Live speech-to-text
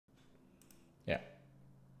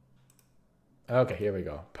Okay, here we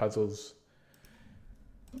go. Puzzles.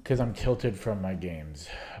 Because I'm tilted from my games.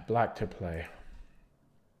 Black to play.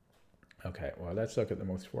 Okay, well, let's look at the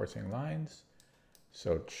most forcing lines.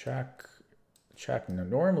 So check, check. Now,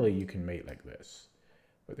 normally you can mate like this,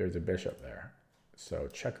 but there's a bishop there. So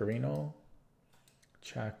checkerino,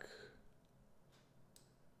 check.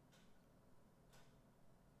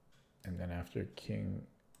 And then after king,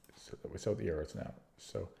 so without the arrows now.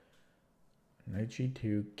 So knight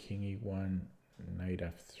g2, king e1, knight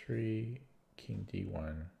f3, king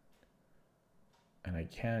d1. And I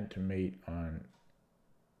can't mate on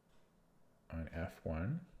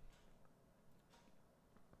f1.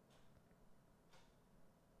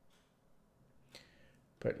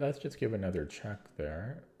 But let's just give another check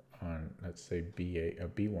there on, let's say,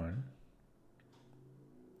 b1.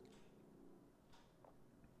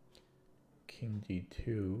 King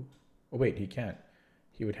d2. Oh, wait, he can't.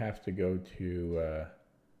 He would have to go to,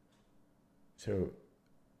 so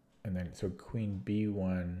queen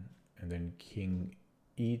b1, and then king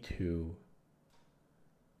e2,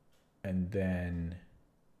 and then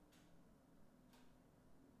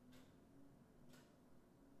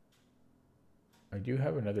I do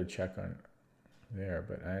have another check on there,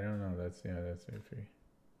 but I don't know. That's iffy.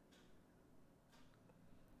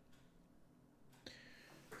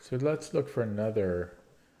 So let's look for another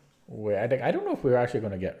way. I don't know if we're actually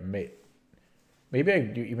going to get mate. Maybe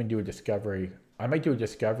I even do a discovery. I might do a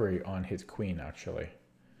discovery on his queen, actually.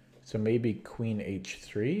 So maybe queen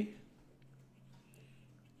h3.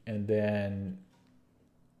 And then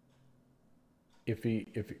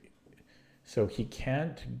so he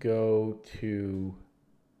can't go to,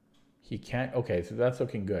 okay, so that's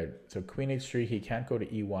looking good. So queen h3, he can't go to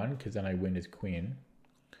e1 because then I win his queen.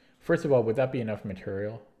 First of all, would that be enough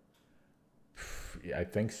material? I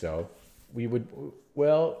think so. We would,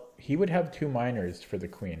 well, he would have 2 minors for the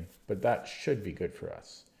queen, but that should be good for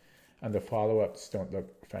us. And the follow-ups don't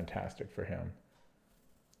look fantastic for him.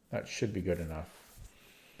 That should be good enough.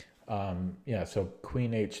 Yeah, so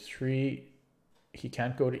queen h3, he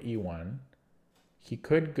can't go to e1. He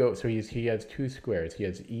could go, so he has 2 squares. He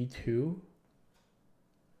has e2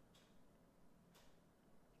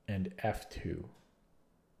 and f2.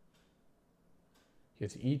 He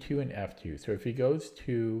has e2 and f2. So if he goes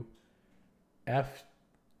to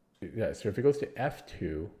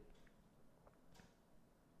f2,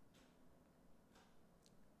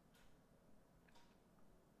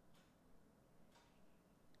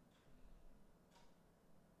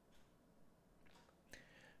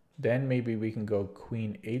 then maybe we can go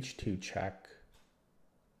queen h2 check.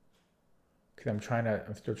 Because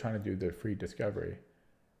I'm still trying to do the free discovery.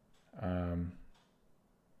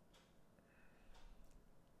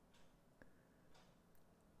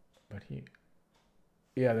 But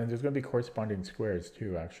yeah, then there's going to be corresponding squares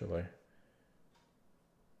too, actually.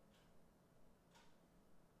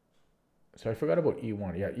 So I forgot about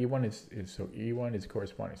e1. Yeah, e1 is so e1 is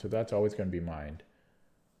corresponding. So that's always going to be mined.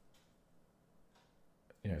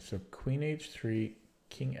 Yeah, so queen h3,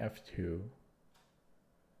 king f2.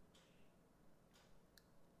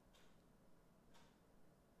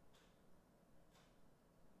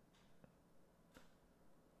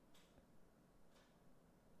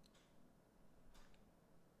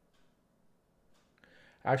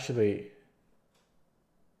 Actually,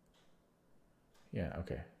 yeah,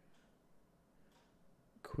 okay.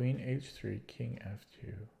 Queen h3, king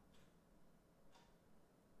f2.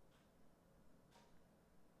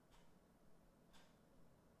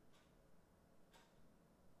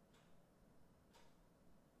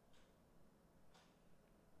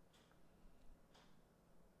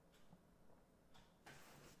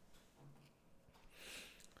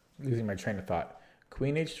 Losing my train of thought.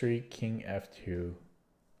 Queen h3, king f2,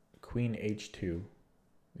 queen h2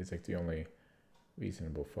 is like the only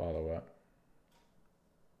reasonable follow-up.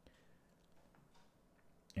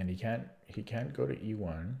 And he can't go to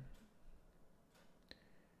e1.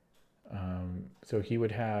 So he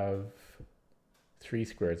would have 3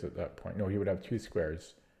 squares at that point. No, he would have 2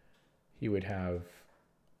 squares. He would have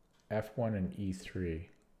f1 and e3.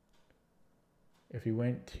 If he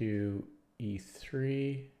went to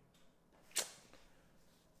e3,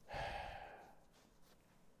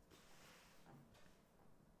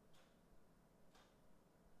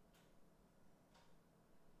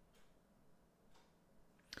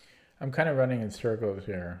 I'm kind of running in circles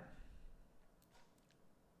here.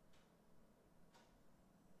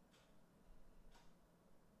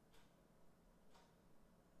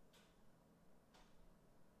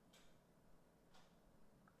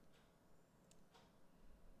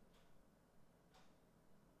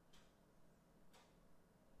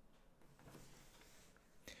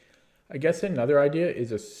 I guess another idea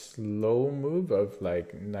is a slow move of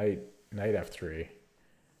like knight f3.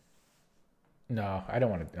 No, I don't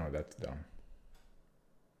want to. No, that's dumb.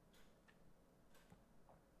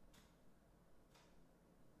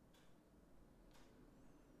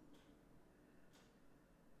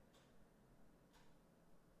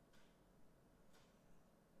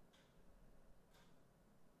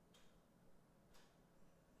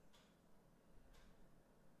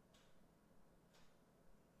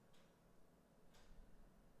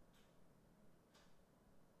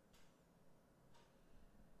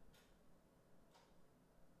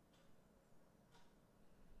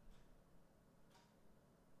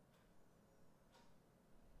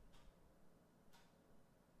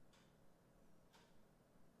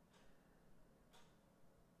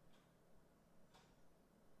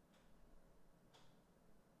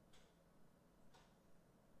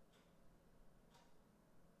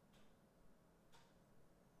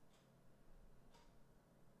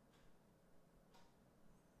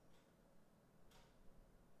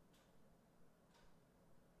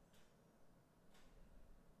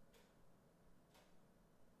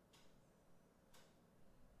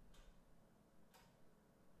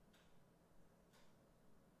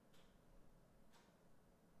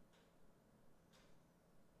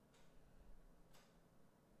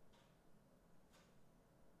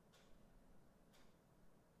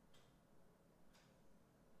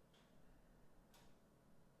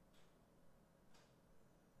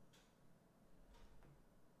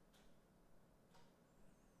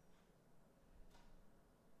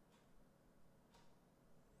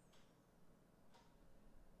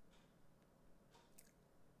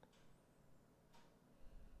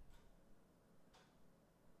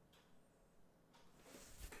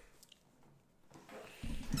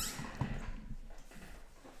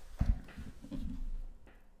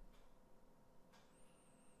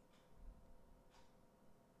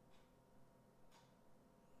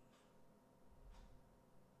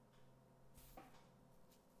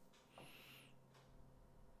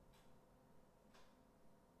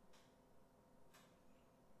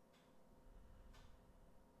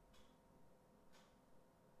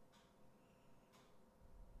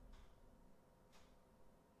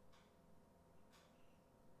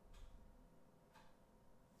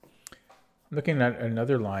 I'm looking at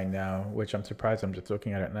another line now, which I'm surprised I'm just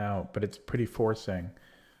looking at it now, but it's pretty forcing.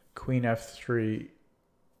 Queen f3,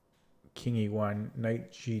 king e1,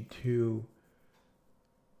 knight g2,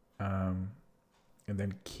 and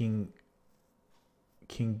then king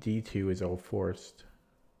d2 is all forced.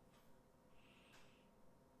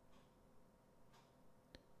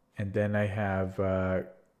 And then I have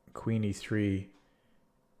queen e3,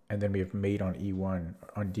 and then we have mate on e1,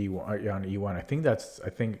 on d1, on e1. I think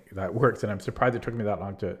that works, and I'm surprised it took me that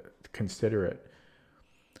long to consider it.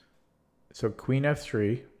 So queen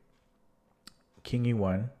f3, king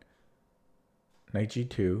e1, knight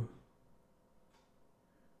g2,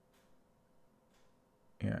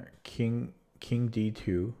 yeah, king d2,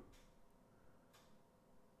 and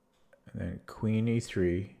then queen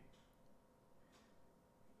e3,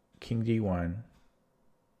 king d1,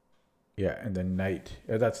 yeah, and then knight.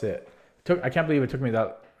 That's it. I can't believe it took me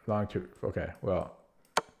that long to. Okay, well,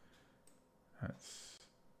 that's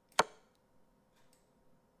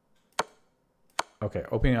okay.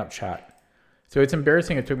 Opening up chat. So it's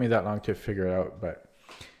embarrassing it took me that long to figure it out, but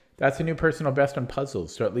that's a new personal best on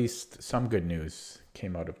puzzles. So at least some good news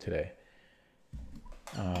came out of today.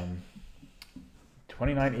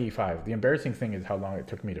 2985. The embarrassing thing is how long it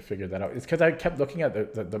took me to figure that out. It's because I kept looking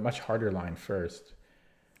at the much harder line first.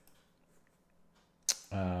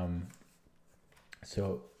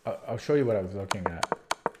 So I'll show you what I was looking at.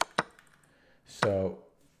 So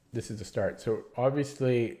this is the start. So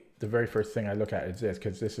obviously the very first thing I look at is this,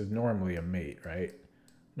 because this is normally a mate, right?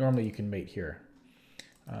 Normally you can mate here.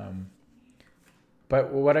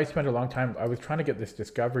 But what I spent a long time, I was trying to get this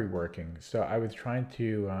discovery working. So I was trying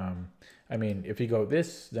to, I mean, if you go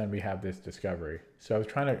this, then we have this discovery. So I was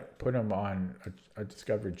trying to put them on a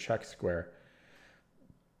discovered check square.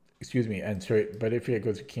 Excuse me. And so, but if it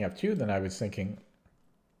goes to king f2, then I was thinking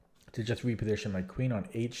to just reposition my queen on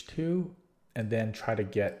h2 and then try to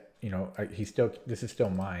get, you know, this is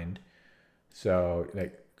still mined. So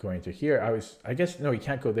like going to here, I guess, no, he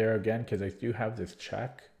can't go there again because I do have this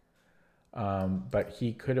check. But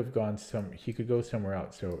he could have gone he could go somewhere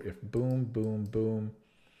else. So if boom, boom, boom,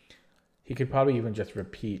 he could probably even just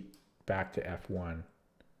repeat back to f1.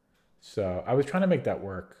 So I was trying to make that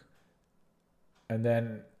work. And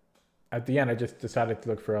then at the end, I just decided to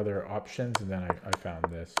look for other options. And then I found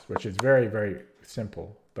this, which is very, very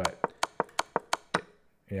simple. But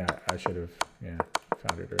yeah, I should have, yeah,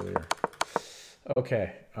 found it earlier.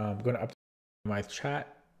 Okay, I'm going to update my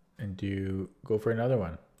chat and go for another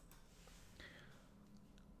one.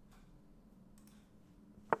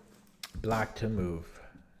 Black to move.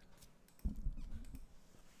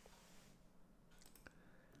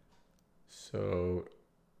 So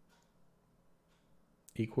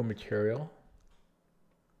equal material.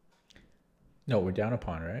 No, we're down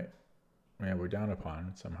upon, right? Yeah, we're down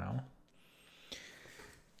upon somehow.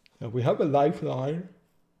 Now we have a lifeline.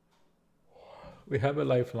 We have a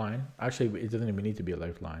lifeline. Actually, it doesn't even need to be a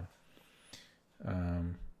lifeline.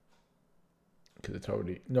 Because it's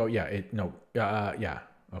already, no, yeah, yeah,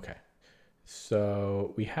 okay.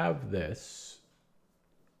 So we have this,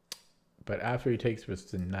 but after he takes us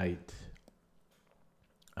to knight,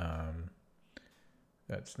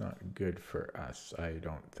 that's not good for us, I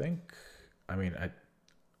don't think. I mean,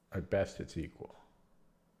 at best it's equal.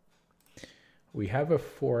 We have a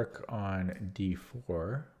fork on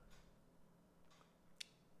d4.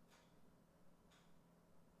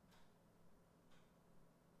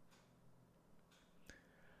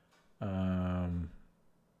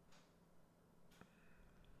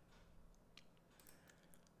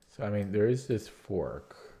 So, I mean, there is this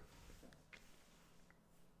fork.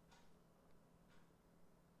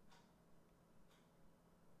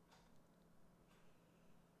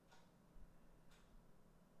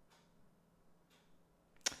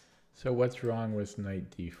 So what's wrong with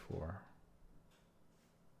knight d4?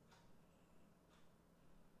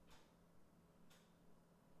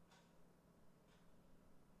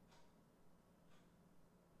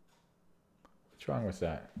 What's wrong with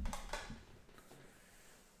that?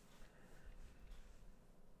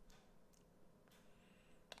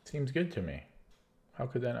 Seems good to me. How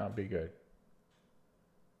could that not be good?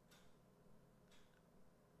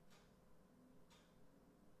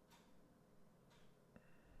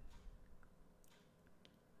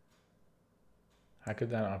 How could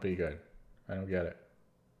that not be good? I don't get it.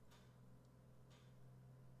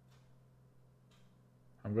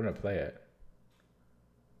 I'm going to play it.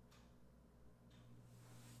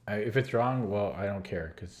 If it's wrong, well, I don't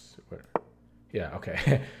care because, yeah,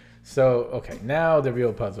 okay. So, okay, now the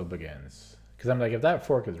real puzzle begins. Because I'm like, if that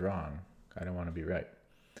fork is wrong, I don't want to be right.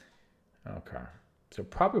 Okay. So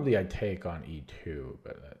probably I take on e2,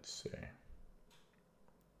 but let's see.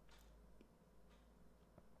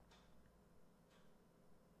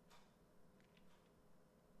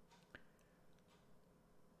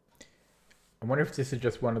 I wonder if this is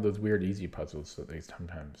just one of those weird easy puzzles that they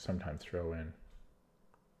sometimes throw in.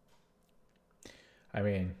 I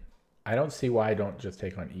mean, I don't see why I don't just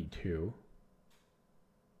take on e2.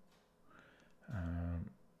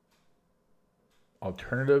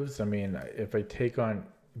 Alternatives, I mean, if I take on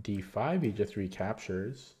d5, he just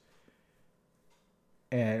recaptures.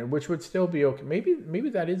 And which would still be okay. Maybe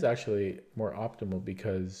that is actually more optimal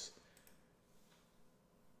because...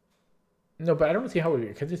 No, but I don't see how it...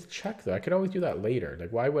 Because it's check, though. I could always do that later.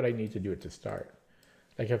 Like, why would I need to do it to start?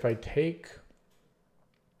 Like, if I take...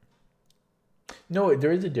 No,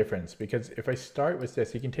 there is a difference. Because if I start with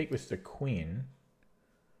this, he can take with the queen.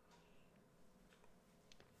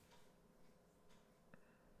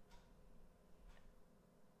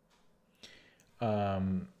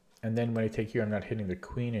 And then when I take here, I'm not hitting the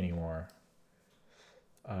queen anymore.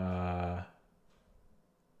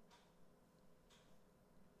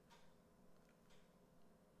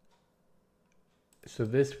 So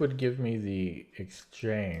this would give me the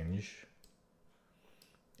exchange.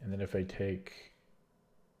 And then if I take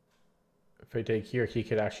here, he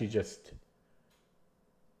could actually just...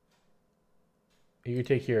 He could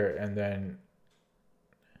take here and then...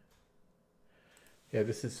 Yeah,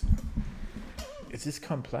 this is... Is this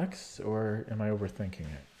complex or am I overthinking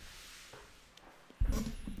it?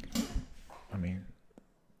 I mean,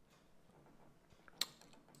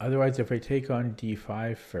 otherwise, if I take on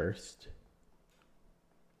d5 first,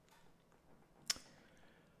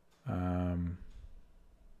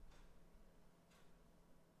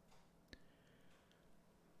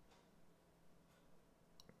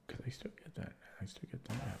 because I still get that. I still get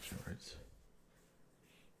that afterwards.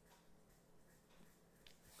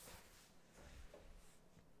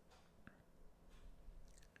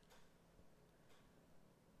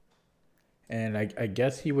 And I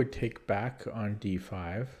guess he would take back on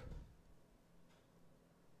d5.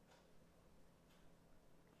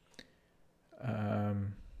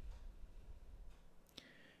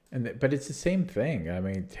 But it's the same thing. I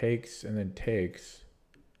mean, takes and then takes.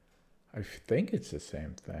 I think it's the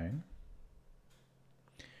same thing.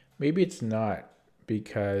 Maybe it's not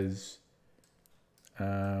because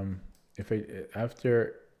if I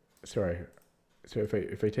after, sorry, So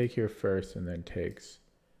if I take here first and then takes,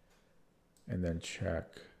 and then check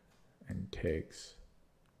and takes,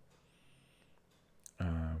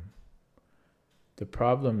 the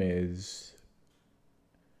problem is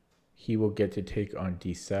he will get to take on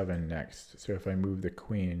d7 next. So if I move the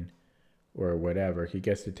queen or whatever, he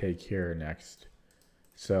gets to take here next.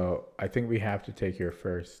 So I think we have to take here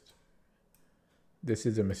first. This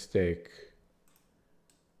is a mistake.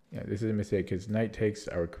 Yeah, this is a mistake because knight takes,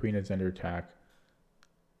 our queen is under attack.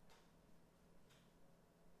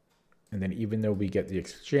 And then even though we get the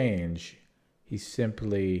exchange, he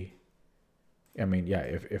simply, I mean, yeah,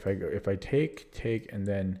 if I take, and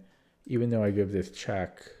then even though I give this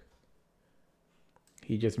check,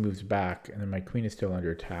 he just moves back, and then my queen is still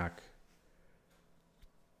under attack.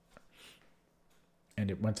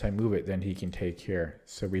 And once I move it, then he can take here.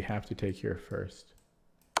 So we have to take here first.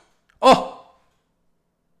 Oh!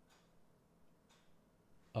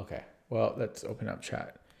 Okay, well, let's open up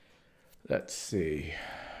chat. Let's see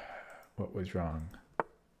what was wrong.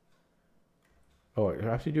 Oh, do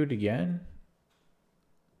I have to do it again?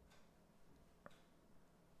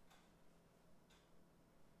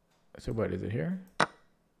 So what is it here?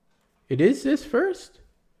 It is this first?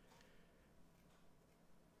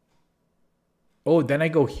 Oh, then I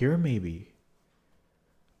go here maybe.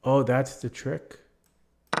 Oh, that's the trick.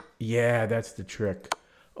 Yeah, that's the trick.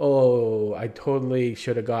 Oh, I totally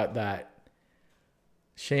should have got that.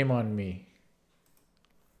 Shame on me.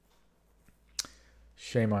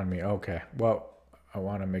 Shame on me. Okay, well, I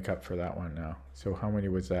want to make up for that one now. So how many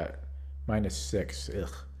was that? -6.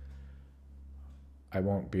 Ugh. I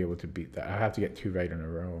won't be able to beat that. I have to get 2 right in a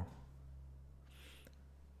row.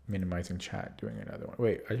 Minimizing chat, doing another one.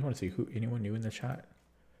 Wait, I just want to see who, anyone new in the chat?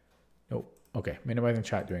 Nope. Okay, minimizing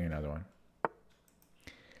chat, doing another one.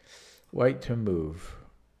 White to move.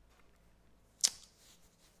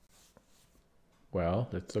 Well,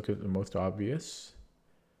 let's look at the most obvious,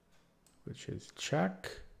 which is check.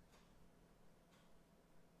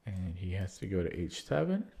 And he has to go to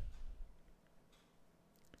h7.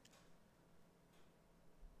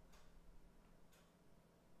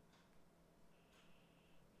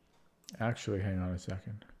 Actually, hang on a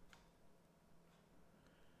second.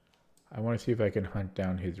 I want to see if I can hunt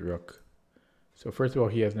down his rook. So first of all,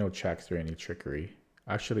 he has no checks or any trickery.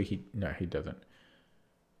 Actually, no, he doesn't.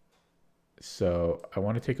 So I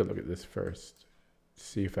want to take a look at this first.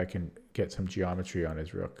 See if I can get some geometry on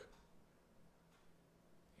his rook.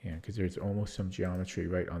 Yeah, because there's almost some geometry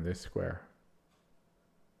right on this square.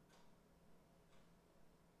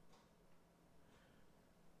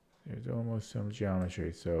 There's almost some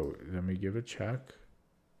geometry. So let me give a check.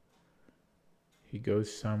 He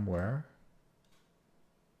goes somewhere.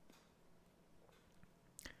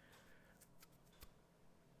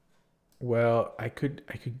 Well, I could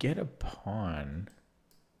get a pawn.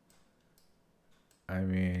 I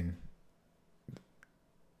mean,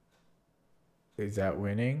 is that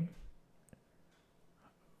winning?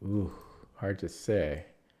 Ooh, hard to say.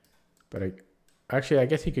 But I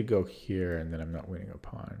guess he could go here and then I'm not winning a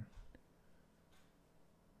pawn.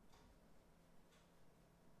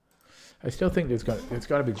 I still think there's got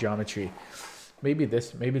to be geometry. Maybe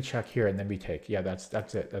this, maybe check here and then we take. Yeah, that's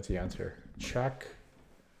it. That's the answer. Check.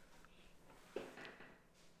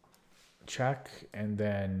 Check, and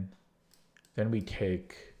then we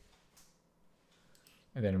take,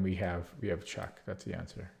 and then we have check. That's the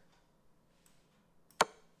answer.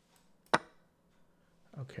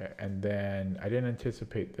 Okay, and then I didn't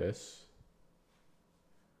anticipate this.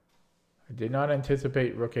 I did not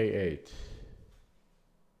anticipate rook a8.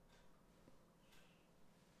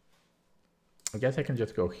 I guess I can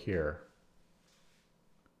just go here.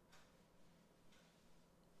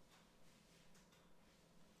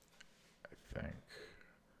 I think.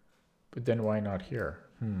 But then why not here?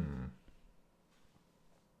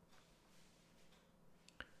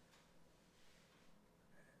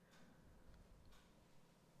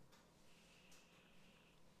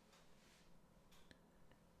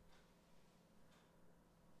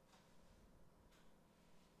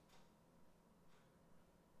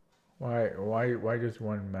 Why does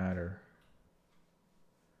one matter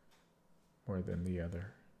more than the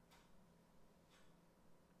other?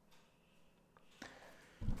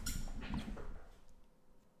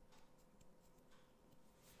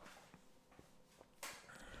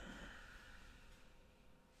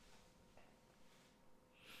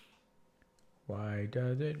 Why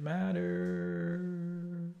does it matter?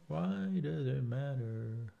 Why does it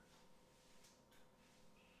matter?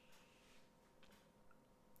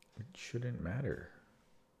 It shouldn't matter.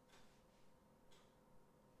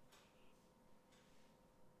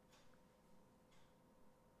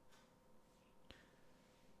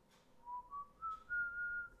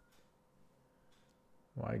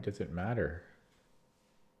 Why does it matter?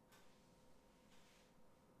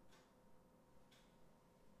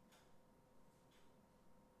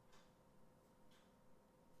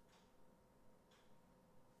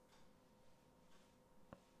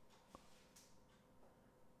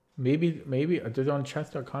 Maybe does on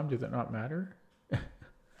chess.com does it not matter?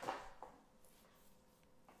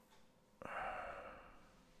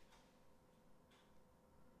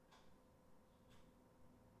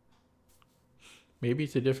 Maybe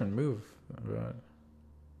it's a different move. But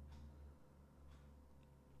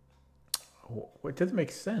it doesn't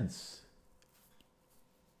make sense.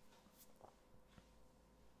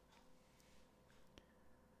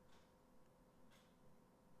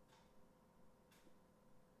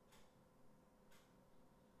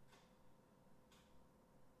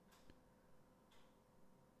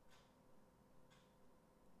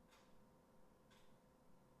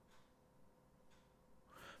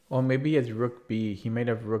 Well, maybe he has rook b. He might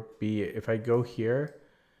have rook b. If I go here,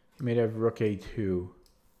 he might have rook a2.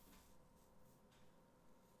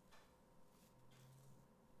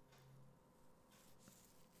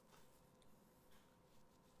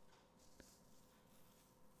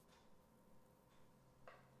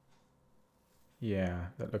 Yeah,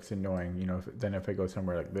 that looks annoying. You know, then if I go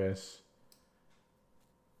somewhere like this,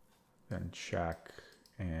 then check,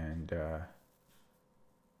 and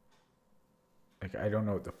like I don't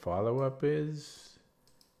know what the follow-up is,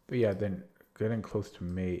 but yeah, then getting close to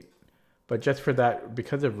mate. But just for that,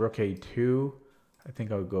 because of rook a2, I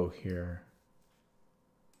think I'll go here.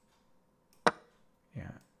 Yeah.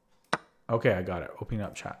 Okay, I got it. Opening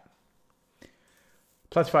up chat.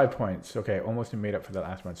 Plus 5 points. Okay, almost made up for the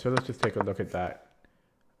last one. So let's just take a look at that.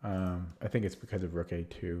 I think it's because of rook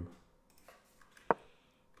a2.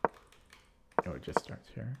 Oh, it just starts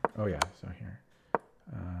here. Oh yeah, so here.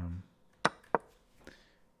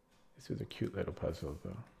 This is a cute little puzzle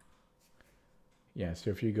though. Yeah, so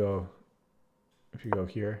if you go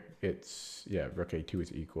here, it's, yeah, rook a2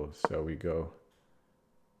 is equal. So we go,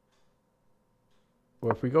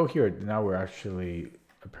 well, if we go here, now we're actually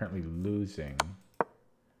apparently losing.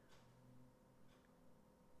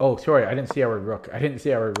 Oh, sorry, I didn't see our rook. I didn't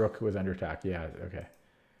see our rook was under attack. Yeah, okay.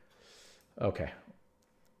 Okay.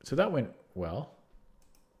 So that went well.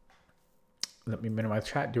 Let me minimize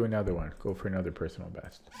chat, do another one. Go for another personal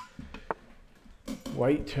best.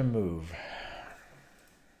 White to move.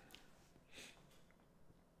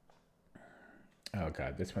 Oh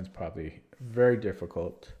god, this one's probably very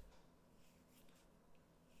difficult.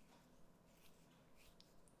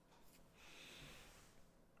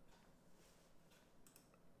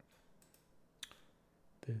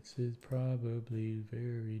 This is probably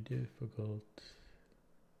very difficult.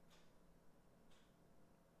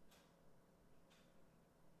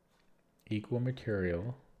 Equal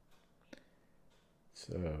material.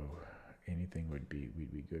 So anything we'd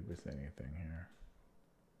be good with anything here.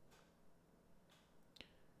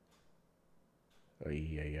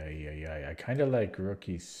 I kind of like rook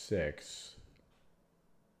e6.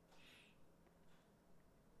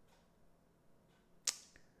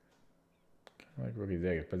 I like rook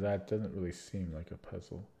e6, but that doesn't really seem like a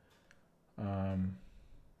puzzle.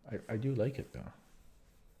 I do like it though.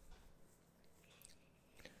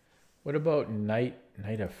 What about knight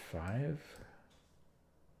f5?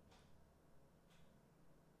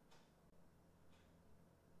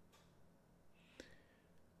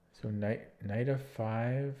 So knight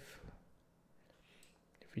f5.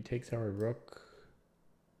 If he takes our rook,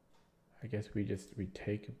 I guess we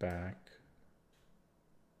take it back.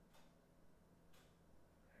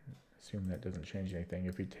 Assume that doesn't change anything.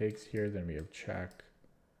 If he takes here, then we have check.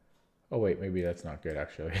 Oh wait, maybe that's not good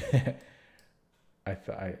actually.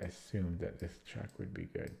 I assumed that this check would be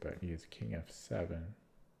good, but he is king f7.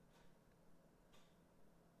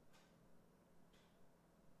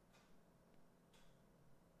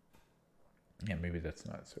 Yeah, maybe that's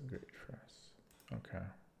not so great for us. Okay.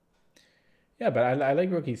 Yeah, but I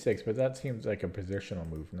like rook e6, but that seems like a positional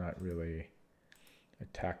move, not really a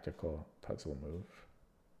tactical puzzle move.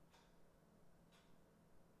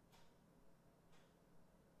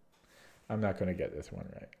 I'm not going to get this one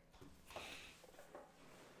right.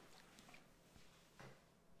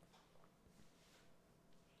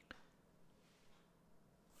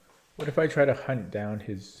 What if I try to hunt down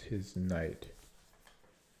his knight?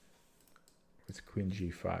 It's queen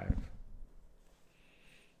g5.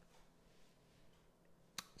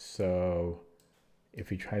 So if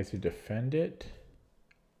he tries to defend it,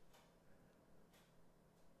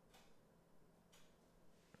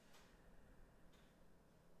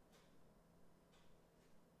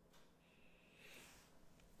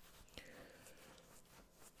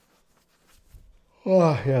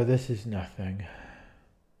 Oh, yeah, this is nothing.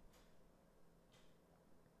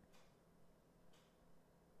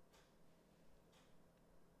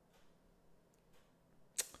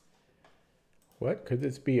 What could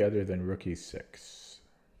this be other than rook e6?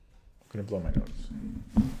 I'm gonna blow my nose.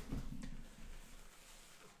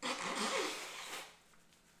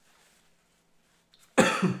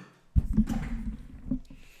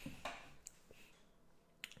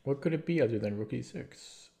 What could it be other than rook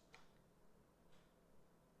e6?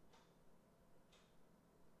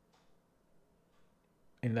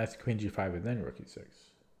 And that's queen g5 and then rook e6.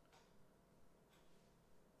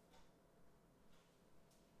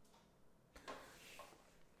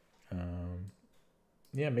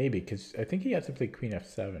 Yeah, maybe, because I think he has to play queen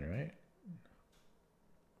f7, right?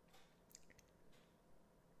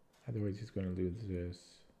 Otherwise, he's going to lose this.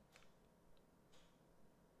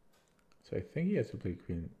 So I think he has to play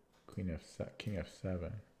king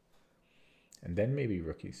f7, and then maybe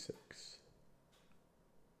rook e6,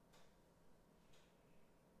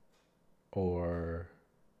 or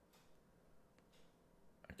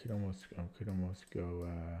I could almost go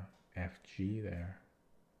fg there.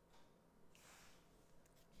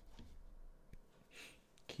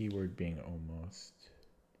 Keyword being almost.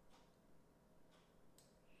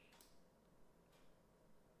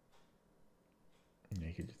 Yeah,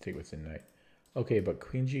 you could just take what's in knight. Okay, but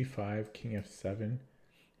queen g5, king f7,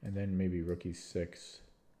 and then maybe rook e6.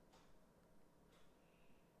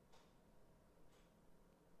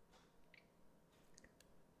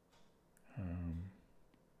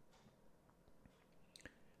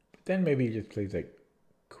 But then maybe he just plays like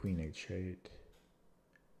queen h8.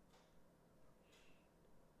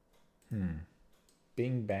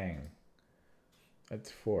 Bing bang.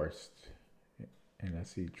 That's forced.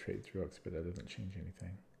 Unless he trades rooks, but that doesn't change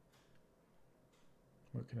anything.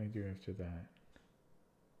 What can I do after that?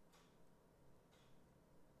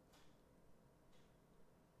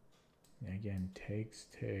 Again, takes.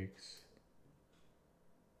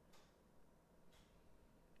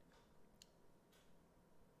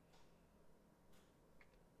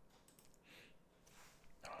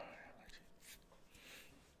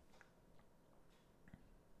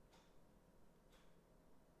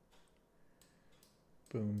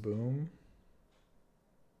 Boom, boom.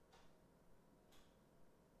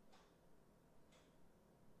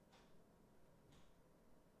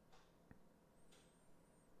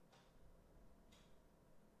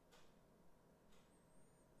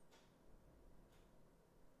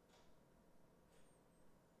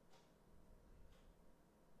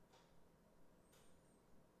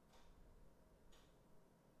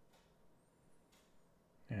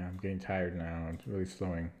 Yeah, I'm getting tired now. I'm really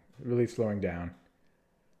slowing down.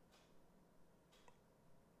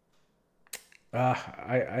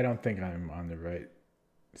 I don't think I'm on the right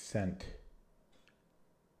scent.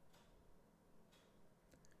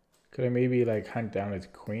 Could I maybe like hunt down his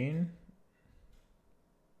queen?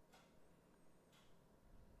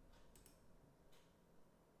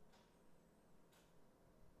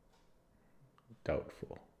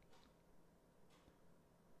 Doubtful.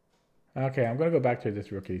 Okay, I'm gonna go back to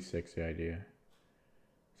this rook e6 idea.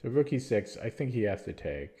 So rook e6, I think he has to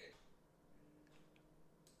take.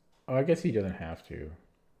 Oh, I guess he doesn't have to.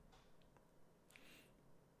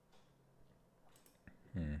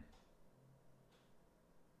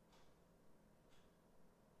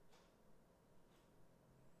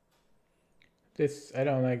 I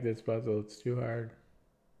don't like this puzzle. It's too hard.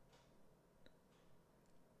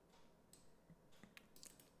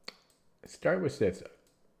 Start with this.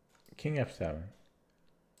 King f7.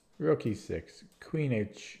 Rook e6. Queen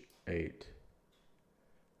h8.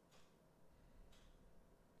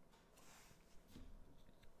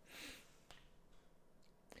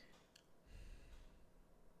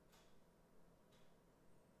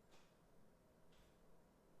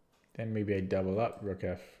 Then maybe I double up rook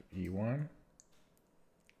f e1.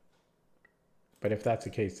 But if that's the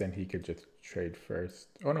case, then he could just trade first.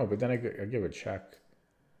 Oh no, but then I give a check.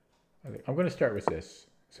 I'm going to start with this.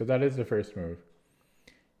 So that is the first move.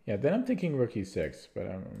 Yeah, then I'm thinking rook e6, but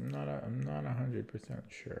I'm not 100%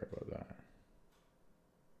 sure about that.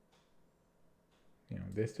 You know,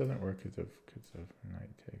 this doesn't work because of knight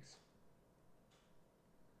takes.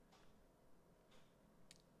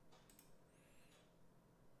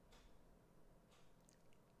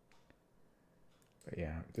 But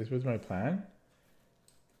yeah, this was my plan.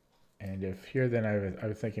 And if here, then I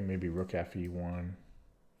was thinking maybe rook f e1.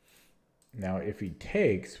 Now, if he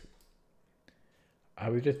takes, I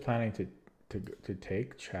was just planning to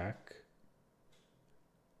take check.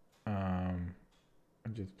 And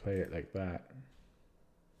just play it like that.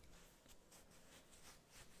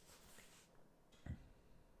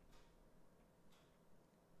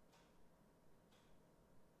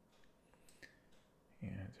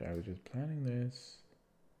 So I was just planning this.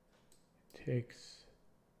 Takes.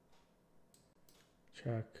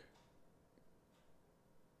 Check.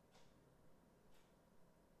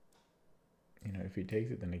 You know, if he takes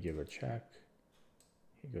it, then I give a check.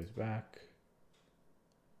 He goes back.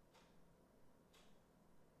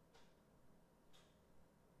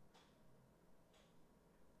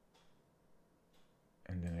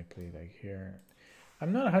 And then I play like here.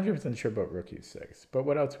 I'm not 100% sure about rook e6, but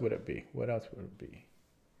what else would it be? What else would it be?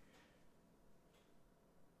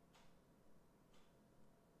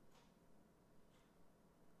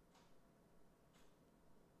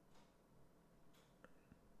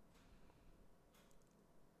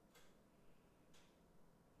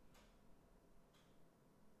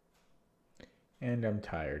 And I'm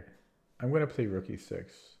tired. I'm going to play rook e6.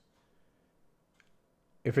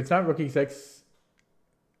 If it's not rook e6,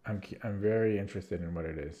 I'm very interested in what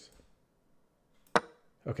it is.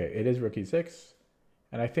 Okay, it is rook e6.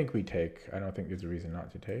 And I think we take. I don't think there's a reason not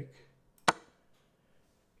to take.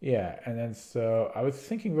 Yeah, and then so I was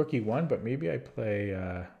thinking rook e1, but maybe I play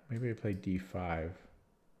d5.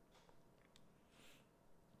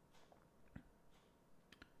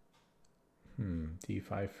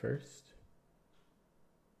 D5 first.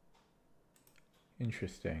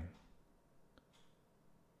 Interesting.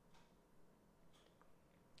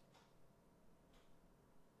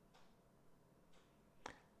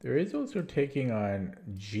 There is also taking on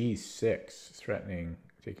g6, threatening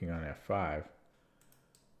taking on f5.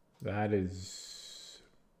 That is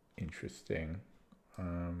interesting.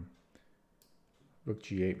 Rook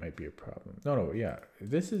g8 might be a problem. No, yeah.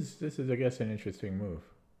 This is I guess an interesting move.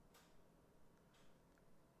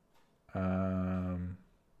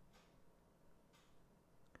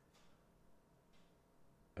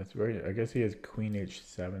 That's very. I guess he has queen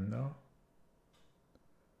h7 though.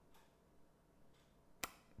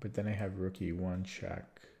 But then I have rook e1 check.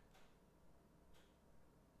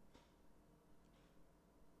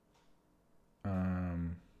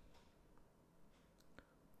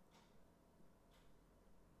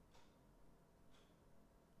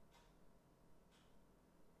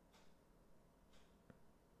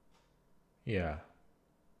 Yeah.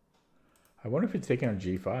 I wonder if it's taking on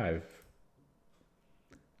g5.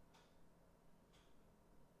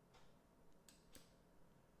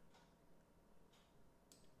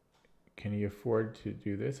 Can he afford to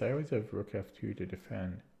do this? I always have rook f2 to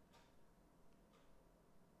defend.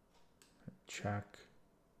 Check.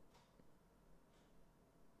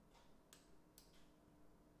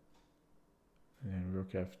 And then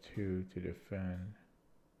rook f2 to defend.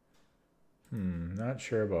 Not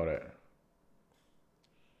sure about it.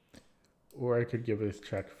 Or I could give this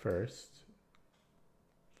check first.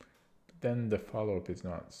 But then the follow-up is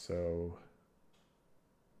not so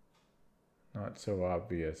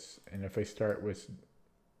obvious. And if I start with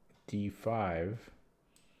d5,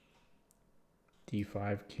 king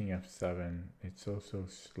f7, it's also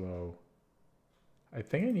slow. I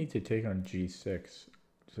think I need to take on g6.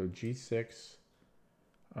 So g6,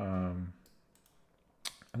 I'm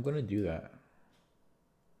going to do that.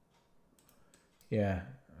 Yeah,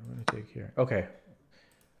 I'm going to take here. Okay,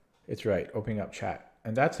 it's right, opening up chat.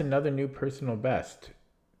 And that's another new personal best,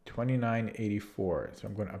 2984. So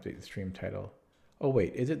I'm going to update the stream title. Oh,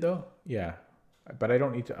 wait, is it though? Yeah, but I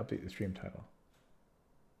don't need to update the stream title.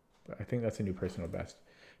 But I think that's a new personal best.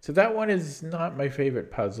 So that one is not my favorite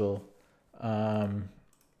puzzle.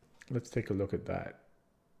 Let's take a look at that.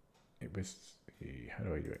 It was, how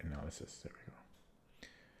do I do it? Analysis, there we go.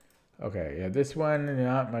 Okay, yeah, this one,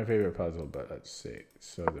 not my favorite puzzle, but let's see.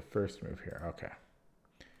 So the first move here, okay.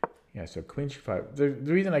 Yeah, so queen g5. The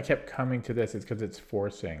reason I kept coming to this is because it's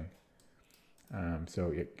forcing. So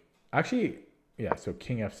it, actually, yeah, so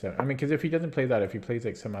king f7. I mean, because if he doesn't play that, if he plays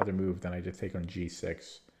like some other move, then I just take on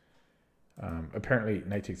g6. Apparently,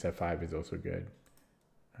 knight takes f5 is also good.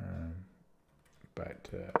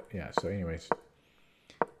 Yeah, so anyways.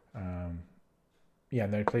 Yeah,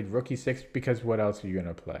 and then I played rook e6 because what else are you going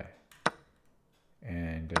to play?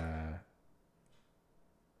 And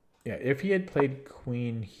yeah, if he had played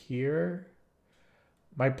queen here,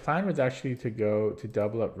 my plan was actually to go to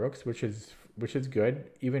double up rooks, which is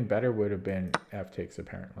good. Even better would have been f takes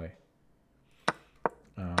apparently.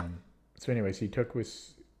 So anyways, he took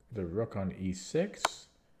with the rook on e6.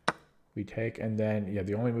 We take, and then yeah,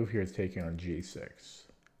 the only move here is taking on g6.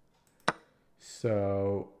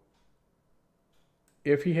 So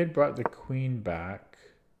if he had brought the queen back,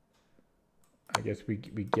 I guess we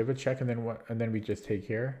give a check and then what? And then we just take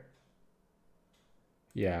here.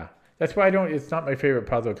 Yeah, that's why I don't. It's not my favorite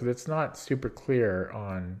puzzle because it's not super clear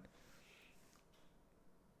on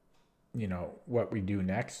you know, what we do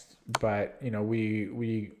next. But, you know,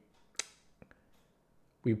 we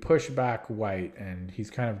push back white and he's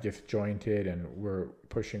kind of disjointed and we're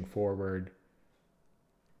pushing forward.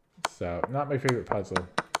 So not my favorite puzzle,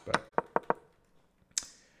 but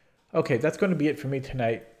okay, that's going to be it for me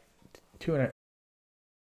tonight.